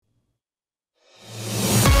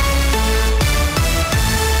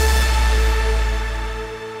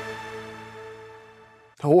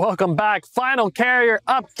welcome back. Final carrier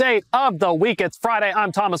update of the week. It's Friday.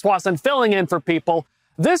 I'm Thomas Wasson, filling in for people.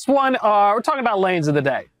 This one, we're talking about lanes of the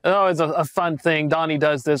day. Oh, it's a fun thing. Donnie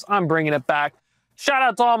does this. I'm bringing it back. Shout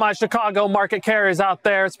out to all my Chicago market carriers out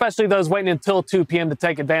there, especially those waiting until 2 p.m. to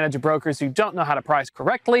take advantage of brokers who don't know how to price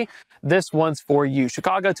correctly. This one's for you.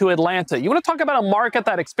 Chicago to Atlanta. You want to talk about a market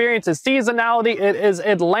that experiences seasonality? It is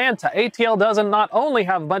Atlanta. ATL doesn't not only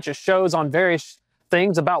have a bunch of shows on various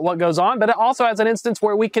things about what goes on, but it also has an instance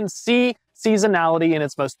where we can see seasonality in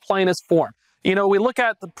its most plainest form. You know, we look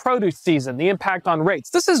at the produce season, the impact on rates.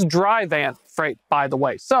 This is dry van freight, by the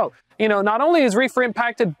way. So, you know, not only is reefer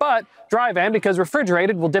impacted, but dry van, because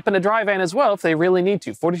refrigerated, will dip into dry van as well if they really need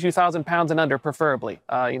to. 42,000 pounds and under, preferably.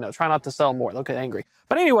 You know, try not to sell more. They'll get angry.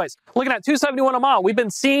 But anyways, looking at 271 a mile, we've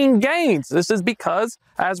been seeing gains. This is because,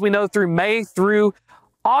 as we know, through May through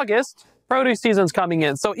August, produce season's coming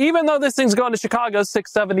in. So even though this thing's going to Chicago,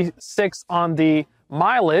 676 on the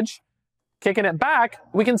mileage, kicking it back,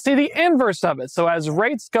 we can see the inverse of it. So as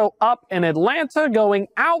rates go up in Atlanta, going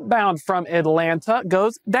outbound from Atlanta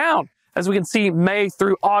goes down. As we can see, May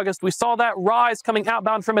through August, we saw that rise coming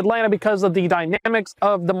outbound from Atlanta because of the dynamics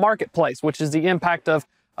of the marketplace, which is the impact of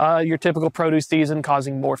your typical produce season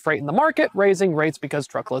causing more freight in the market, raising rates because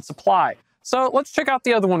truckload supply. So let's check out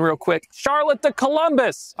the other one real quick. Charlotte to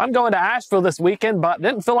Columbus. I'm going to Asheville this weekend, but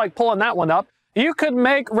didn't feel like pulling that one up. You could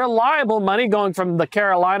make reliable money going from the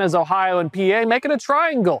Carolinas, Ohio, and PA, make it a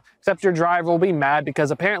triangle, except your driver will be mad because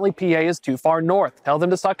apparently PA is too far north. Tell them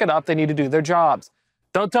to suck it up. They need to do their jobs.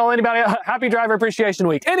 Don't tell anybody. Happy Driver Appreciation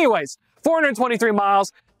Week. Anyways, 423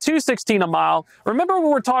 miles, 216 a mile. Remember when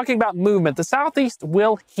we're talking about movement, the Southeast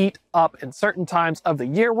will heat up in certain times of the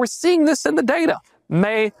year. We're seeing this in the data.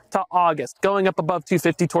 May to August, going up above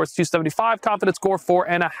 250 towards 275, confidence score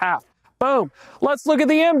 4.5. Boom. Let's look at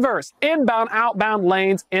the inverse. Inbound, outbound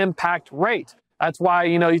lanes impact rate. That's why,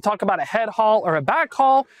 you know, you talk about a head haul or a back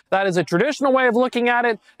haul. That is a traditional way of looking at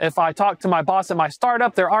it. If I talk to my boss at my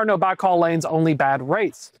startup, there are no back haul lanes, only bad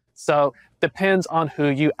rates. So depends on who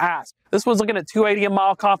you ask. This was looking at 280 a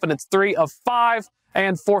mile, confidence 3 of 5,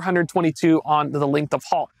 and 422 on the length of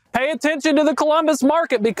haul. Pay attention to the Columbus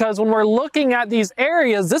market because when we're looking at these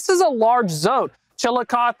areas, this is a large zone.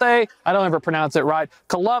 Chillicothe, I don't ever pronounce it right,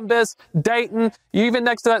 Columbus, Dayton, even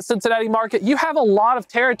next to that Cincinnati market, you have a lot of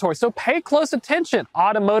territory, so pay close attention.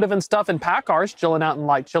 Automotive and stuff and pack cars chilling out in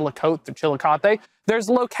like Chillicothe or Chillicothe, there's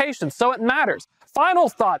locations, so it matters. Final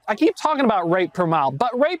thought, I keep talking about rate per mile,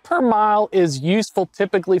 but rate per mile is useful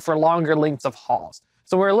typically for longer lengths of hauls.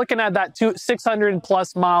 So we're looking at that 600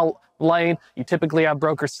 plus mile lane. You typically have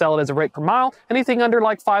brokers sell it as a rate per mile. Anything under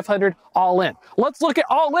like 500, all in. Let's look at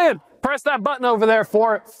all in. Press that button over there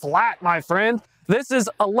for flat, my friend. This is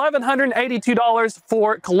 $1,182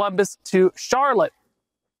 for Columbus to Charlotte.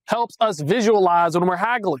 Helps us visualize when we're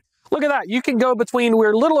haggling. Look at that. You can go between,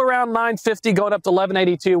 we're a little around 950 going up to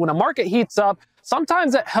 1182. When a market heats up,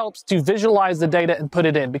 sometimes it helps to visualize the data and put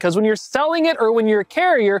it in, because when you're selling it or when you're a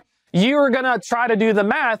carrier, you're going to try to do the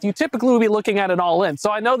math. You typically will be looking at it all in. So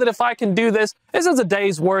I know that if I can do this, this is a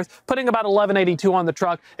day's worth, putting about 1182 on the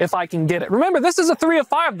truck if I can get it. Remember, this is a 3 of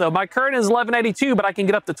 5 though. My current is 1182, but I can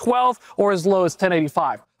get up to 12 or as low as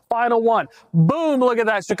 1085. Final one. Boom, look at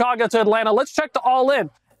that. Chicago to Atlanta. Let's check the all in.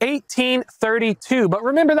 1832. But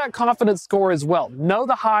remember that confidence score as well. Know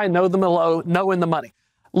the high, know the low, know in the money.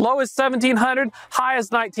 Low is 1700, high is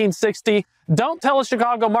 1960. Don't tell a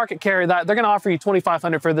Chicago market carrier that. They're going to offer you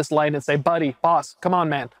 2,500 for this lane and say, buddy, boss, come on,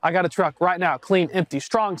 man. I got a truck right now, clean, empty,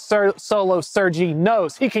 strong, solo Sergi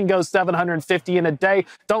knows he can go 750 in a day.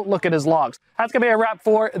 Don't look at his logs. That's going to be a wrap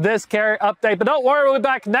for this carrier update. But don't worry, we'll be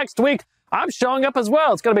back next week. I'm showing up as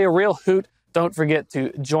well. It's going to be a real hoot. Don't forget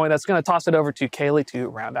to join us. Going to toss it over to Kaylee to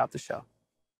round out the show.